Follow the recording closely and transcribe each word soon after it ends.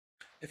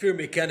If you're a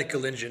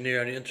mechanical engineer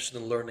and you're interested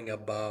in learning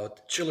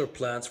about chiller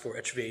plants for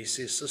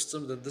HVAC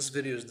systems, then this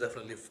video is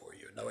definitely for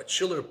you. Now, a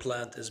chiller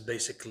plant is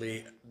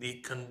basically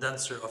the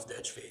condenser of the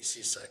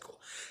HVAC cycle.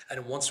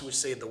 And once we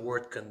say the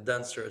word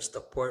condenser, it's the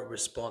part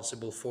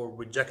responsible for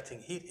rejecting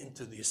heat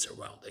into the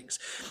surroundings.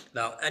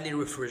 Now, any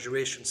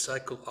refrigeration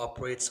cycle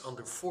operates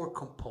under four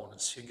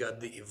components. You got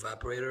the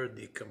evaporator,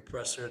 the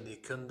compressor, the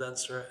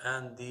condenser,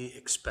 and the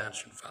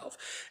expansion valve.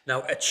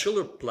 Now, a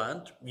chiller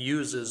plant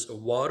uses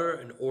water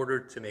in order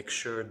to make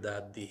sure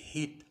that the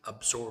heat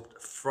absorbed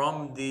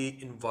from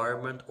the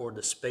environment or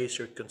the space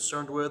you're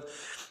concerned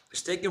with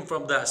is taken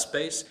from that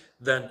space.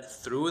 Then,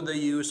 through the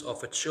use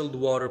of a chilled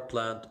water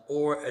plant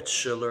or a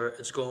chiller,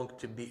 it's going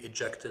to be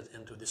ejected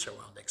into the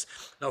surroundings.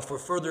 Now, for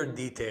further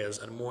details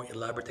and more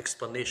elaborate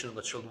explanation of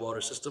the chilled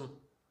water system,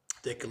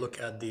 take a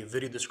look at the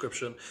video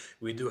description.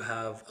 We do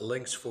have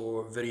links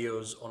for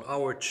videos on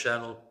our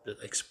channel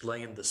that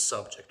explain the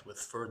subject with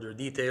further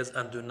details,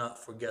 and do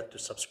not forget to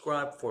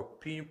subscribe for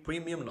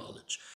premium knowledge.